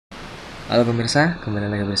Halo pemirsa, kembali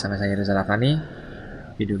lagi bersama saya Rizal Afani.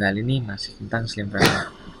 Video kali ini masih tentang Slim Framework.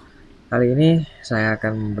 Kali ini saya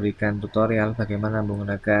akan memberikan tutorial bagaimana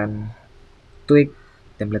menggunakan Twig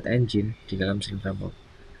template engine di dalam Slim Framework.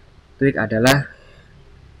 Twig adalah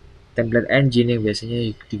template engine yang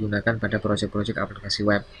biasanya digunakan pada proyek-proyek aplikasi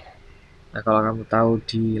web. Nah, kalau kamu tahu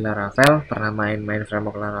di Laravel, pernah main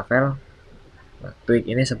framework Laravel, nah, Twig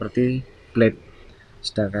ini seperti Blade.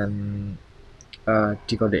 Sedangkan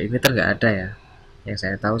di kode editor nggak ada ya. Yang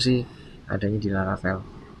saya tahu sih adanya di Laravel.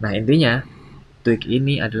 Nah, intinya Twig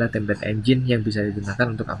ini adalah template engine yang bisa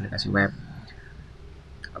digunakan untuk aplikasi web.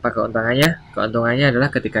 Apa keuntungannya? Keuntungannya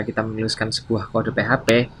adalah ketika kita menuliskan sebuah kode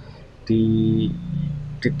PHP di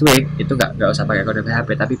Twig itu nggak usah pakai kode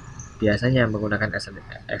PHP, tapi biasanya menggunakan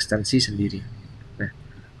ekstensi sendiri. Nah,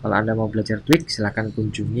 kalau Anda mau belajar Twig, silahkan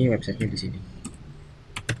kunjungi websitenya di sini.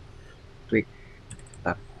 Twig,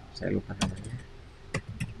 bentar, saya lupa namanya.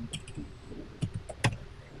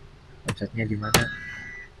 Websitenya di mana?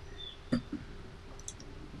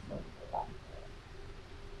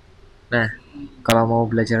 Nah, kalau mau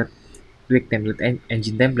belajar Twig template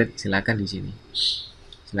engine template, silakan di sini.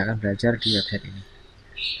 Silakan belajar di website ini.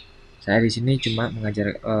 Saya di sini cuma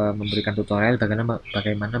memberikan tutorial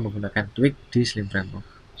bagaimana menggunakan Twig di Slim Framework.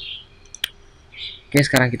 Oke,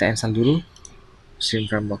 sekarang kita install dulu Slim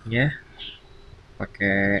Framework-nya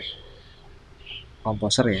pakai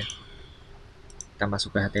Composer ya. Kita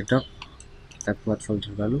masuk ke htdoc, kita buat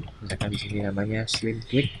folder baru, misalkan di sini namanya Slim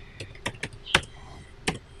Twig.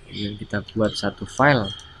 Kemudian kita buat satu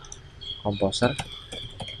file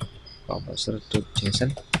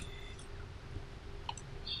composer.json.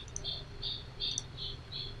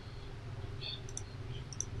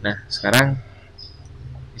 Nah, sekarang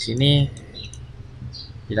di sini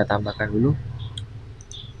kita tambahkan dulu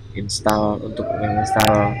untuk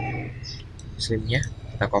menginstal Slimnya,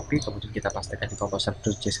 kita copy, kemudian kita pastikan di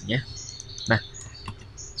composer.json-nya. Nah,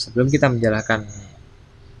 sebelum kita menjalankan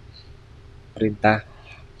perintah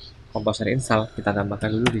composer install, kita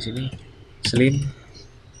tambahkan dulu di sini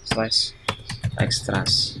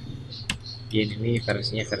slim/extras. Ini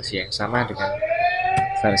versinya versi yang sama dengan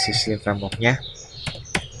versi Slim Framework-nya.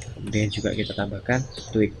 Kemudian juga kita tambahkan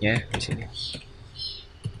Twig-nya di sini.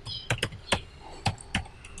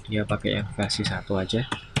 Dia pakai yang versi 1 aja.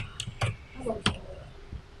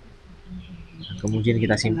 Nah, kemudian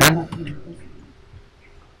kita simpan.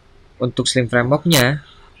 Untuk Slim Framework-nya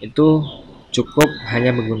itu cukup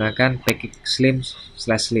hanya menggunakan package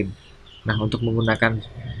slim/slim. Nah, untuk menggunakan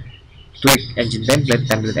Twig engine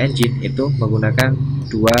template engine itu menggunakan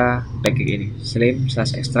dua package ini,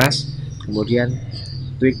 slim/extras, kemudian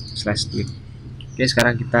twig/twig. Oke,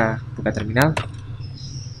 sekarang kita buka terminal,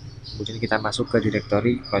 kemudian kita masuk ke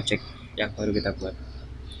directory project yang baru kita buat,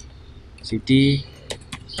 cd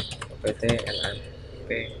opt lmp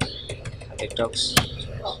htaccess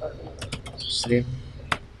slim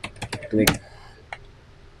twig.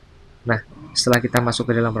 Nah, setelah kita masuk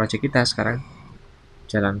ke dalam project kita, sekarang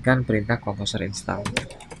jalankan perintah composer install.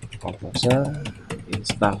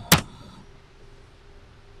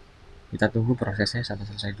 Kita tunggu prosesnya sampai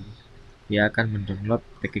selesai dulu. Dia akan mendownload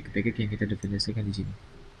package yang kita definisikan di sini.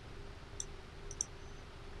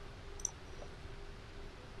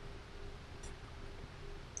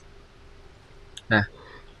 Nah,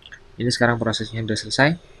 ini sekarang prosesnya sudah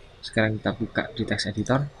selesai. Sekarang kita buka di text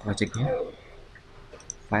editor projectnya,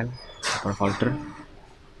 file, open folder,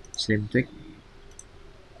 Slim Twig.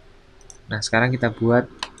 Nah, sekarang kita buat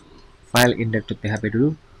file index.php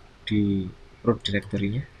dulu di root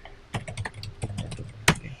directory-nya.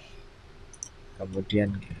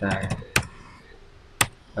 Kemudian kita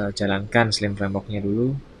jalankan Slim Framework-nya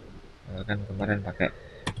dulu. Kan kemarin pakai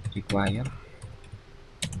require,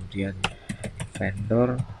 kemudian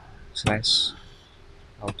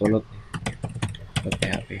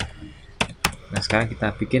vendor/autoload.php. Nah, sekarang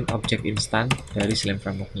kita bikin objek instan dari Slim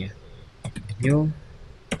Framework-nya. New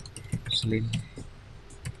Slim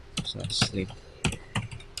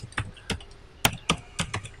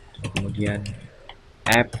kemudian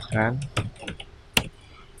app run,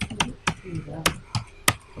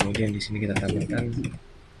 kemudian di sini kita tambahkan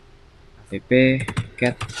app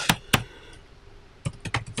get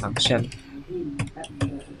function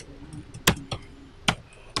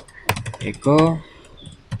echo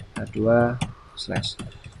a2 slash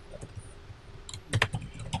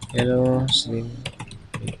hello slim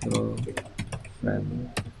micro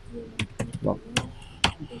framework.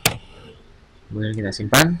 Kemudian kita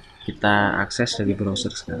simpan, kita akses dari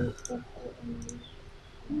browser sekarang.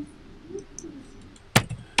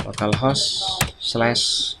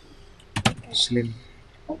 localhost/slim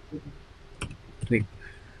twig.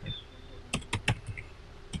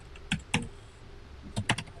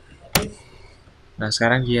 Nah,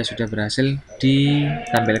 sekarang dia sudah berhasil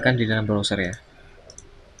ditampilkan di dalam browser ya.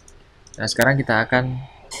 Nah, sekarang kita akan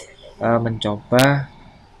mencoba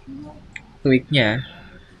Twig-nya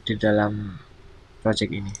di dalam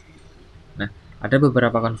project ini. Nah, ada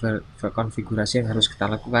beberapa konfigurasi yang harus kita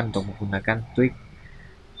lakukan untuk menggunakan Twig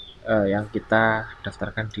yang kita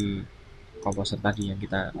daftarkan di komposer tadi, yang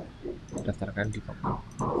kita daftarkan di komposer.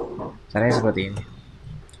 Caranya seperti ini.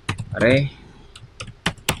 Array,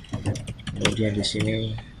 kemudian di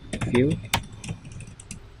sini view.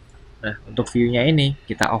 Nah, untuk view-nya ini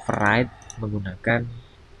kita override menggunakan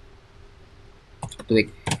Twig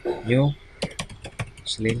new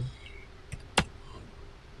slim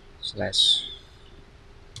slash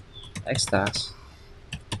extras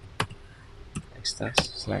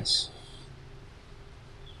slash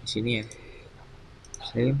di sini ya,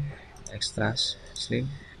 slim extras slim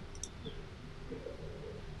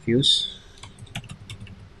views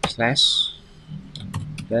slash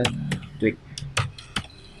dan Twig.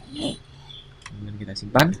 Kemudian kita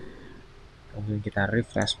simpan, kemudian kita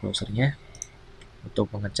refresh browsernya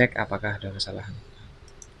untuk mengecek apakah ada kesalahan.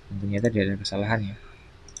 Tentunya tadi ada kesalahan ya.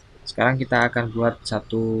 Sekarang kita akan buat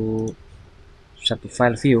satu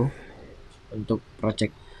file view untuk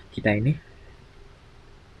project kita ini.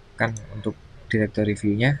 Kan untuk directory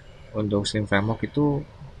view-nya untuk Slim Framework itu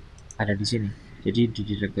ada di sini. Jadi di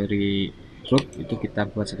directory root itu kita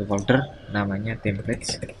buat satu folder namanya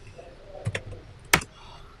templates.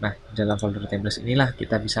 Nah, dalam folder templates inilah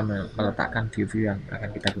kita bisa meletakkan view-view yang akan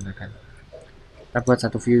kita gunakan. Kita buat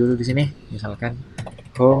satu view dulu di sini, misalkan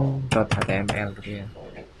home.html gitu ya.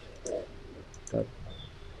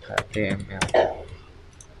 .html.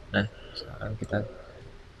 Nah, sekarang kita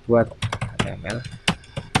buat HTML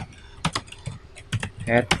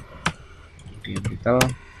head, kemudian title,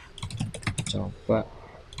 coba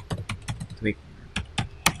Twig,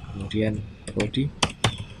 kemudian body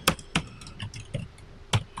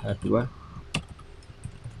H2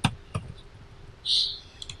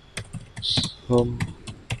 home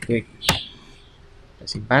Twig. Kita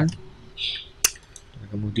simpan. Nah,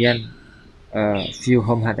 kemudian view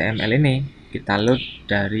home HTML ini kita load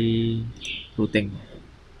dari routing.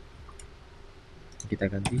 Kita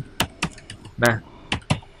ganti. Nah,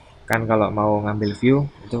 kan kalau mau ngambil view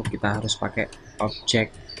itu kita harus pakai objek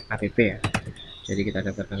app ya. Jadi kita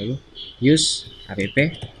daftarkan dulu use app,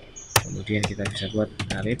 kemudian kita bisa buat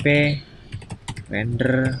app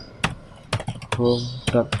render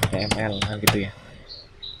home.html nah gitu ya.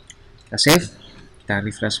 Kita save, kita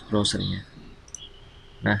refresh browsernya.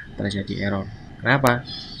 Nah, terjadi error. Kenapa?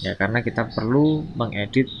 Ya karena kita perlu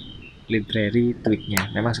mengedit library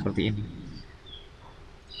Twig-nya. Memang seperti ini.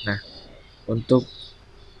 Nah, untuk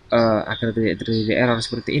agar tidak terjadi error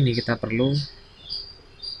seperti ini, kita perlu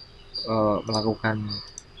melakukan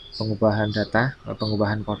pengubahan data,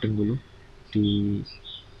 pengubahan coding dulu di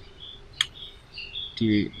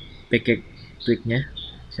package Twig-nya.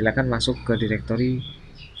 Silakan masuk ke directory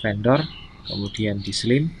vendor, kemudian di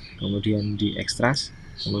slim, kemudian di extras,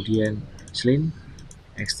 kemudian slim,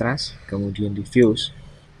 extras, kemudian di views,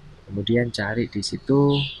 kemudian cari di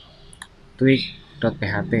situ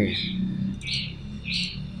twig.php.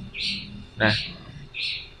 Nah,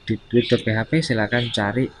 di twig.php silakan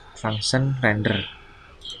cari function render.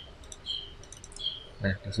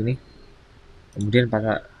 Nah, di sini kemudian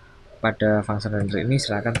pada function render ini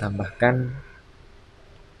silakan tambahkan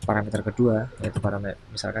parameter kedua, yaitu parameter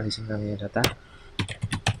misalkan di sini namanya data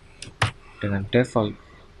dengan default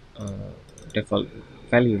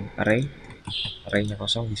value arraynya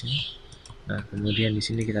kosong di sini. Nah, kemudian di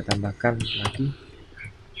sini kita tambahkan lagi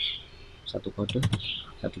satu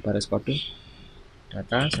baris kode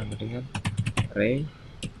data sama dengan array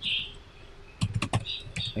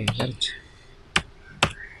merge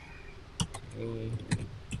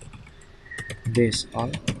this all,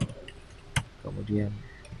 kemudian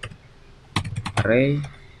array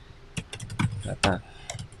data.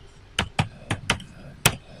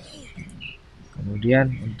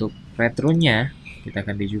 Kemudian untuk return-nya kita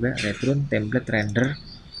ganti juga return template render.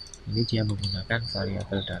 Ini dia menggunakan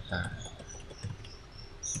variabel data.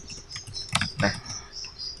 Nah,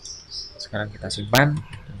 sekarang kita simpan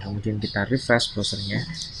dan kemudian kita refresh browsernya.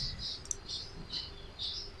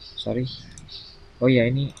 Sorry. Oh ya,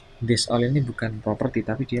 ini this all ini bukan property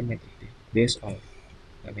tapi dia metode. This all,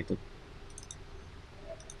 nggak metode.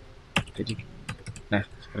 Jadi, nah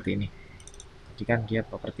seperti ini. Jadi kan dia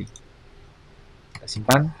property. Kita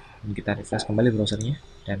simpan dan kita refresh kembali browsernya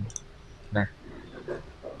dan nah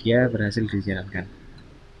dia berhasil dijalankan.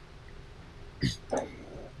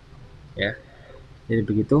 Ya, jadi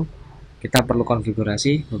begitu kita perlu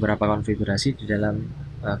beberapa konfigurasi di dalam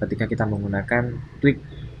ketika kita menggunakan Twig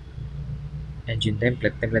engine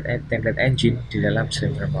template engine di dalam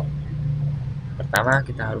Slim Framework. Pertama,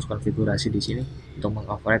 kita harus konfigurasi di sini untuk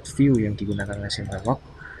mengoverride view yang digunakan oleh Slim Framework.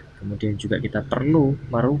 Kemudian juga kita perlu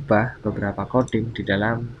merubah beberapa coding di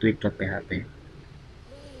dalam twig.php.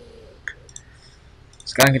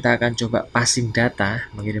 Sekarang kita akan coba passing data,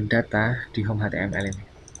 mengirim data di home HTML ini.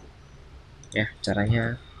 Ya,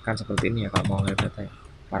 caranya kan seperti ini ya kalau mau mengirim data ya.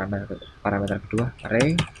 Parameter kedua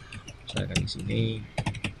array, misalkan di sini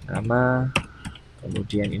nama,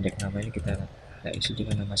 kemudian indeks nama ini kita isi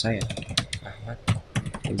dengan nama saya, Ahmad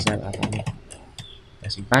Rizal Afani. Kita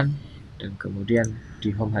simpan, dan kemudian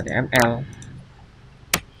di home HTML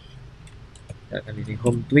kita akan di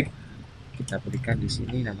home Twig, kita berikan di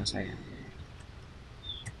sini nama saya.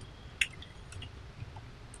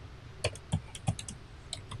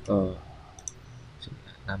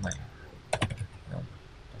 Nama ya.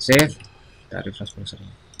 Save, kita refresh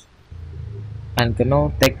browsernya. Unknown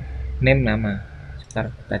tag name nama. Sebentar,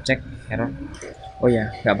 kita cek error. Oh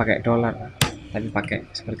ya, nggak pakai $, tapi pakai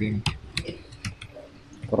seperti ini.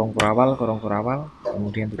 Kurung kurawal,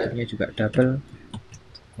 kemudian tutupnya juga double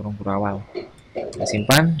kurung kurawal. Kita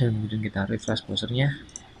simpan dan kemudian kita refresh browsernya.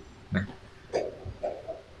 Nah,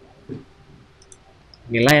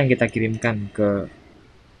 nilai yang kita kirimkan ke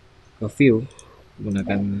view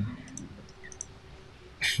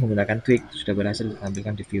menggunakan Twig sudah berhasil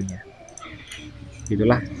ditampilkan di view-nya.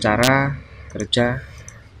 Itulah cara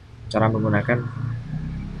menggunakan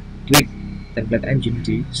Twig template engine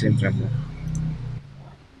di Slim Framework.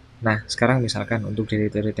 Nah, sekarang misalkan untuk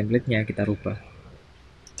directory template-nya kita rubah.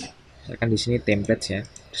 Misalkan di sini templates ya.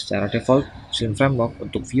 Secara default Slim Framework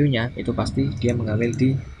untuk view-nya itu pasti dia mengambil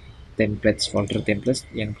di templates, folder templates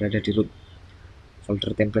yang berada di root.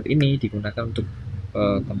 Folder template ini digunakan untuk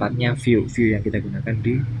tempatnya view yang kita gunakan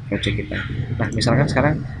di project kita. Nah, misalkan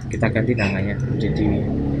sekarang kita ganti namanya menjadi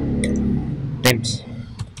themes.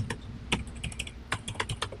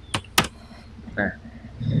 Nah,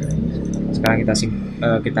 sekarang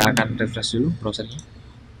kita akan refresh dulu browsernya.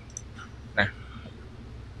 Nah,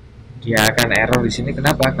 dia akan error di sini.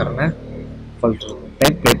 Kenapa? Karena folder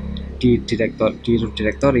template di root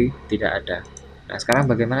directory tidak ada. Nah, sekarang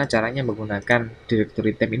bagaimana caranya menggunakan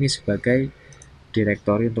directory temp ini sebagai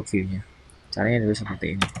directory untuk view-nya? Caranya adalah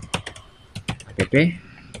seperti ini. app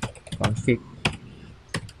config,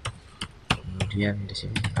 kemudian di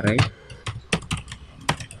sini array,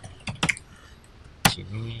 di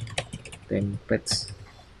sini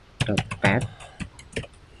templates.path.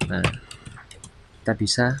 Nah, kita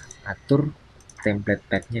bisa atur template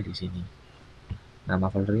path-nya di sini.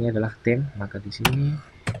 Nama foldernya adalah theme, maka di sini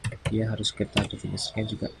dia harus kita definisikan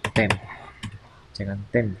juga theme. Jangan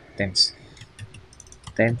themes.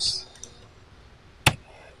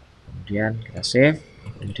 Kemudian kita save,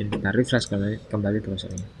 kemudian kita refresh kembali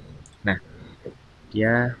browsernya. Nah,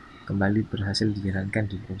 dia kembali berhasil dijalankan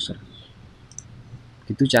di browser.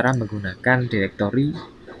 Itu cara menggunakan directory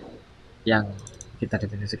yang kita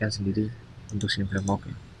definisikan sendiri untuk Slim Framework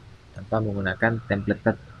ya, tanpa menggunakan template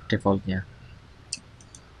path defaultnya.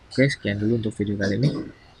 Oke, sekian dulu untuk video kali ini.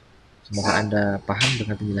 Semoga Anda paham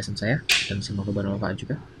dengan penjelasan saya dan semoga bermanfaat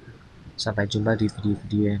juga. Sampai jumpa di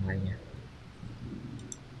video-video yang lainnya.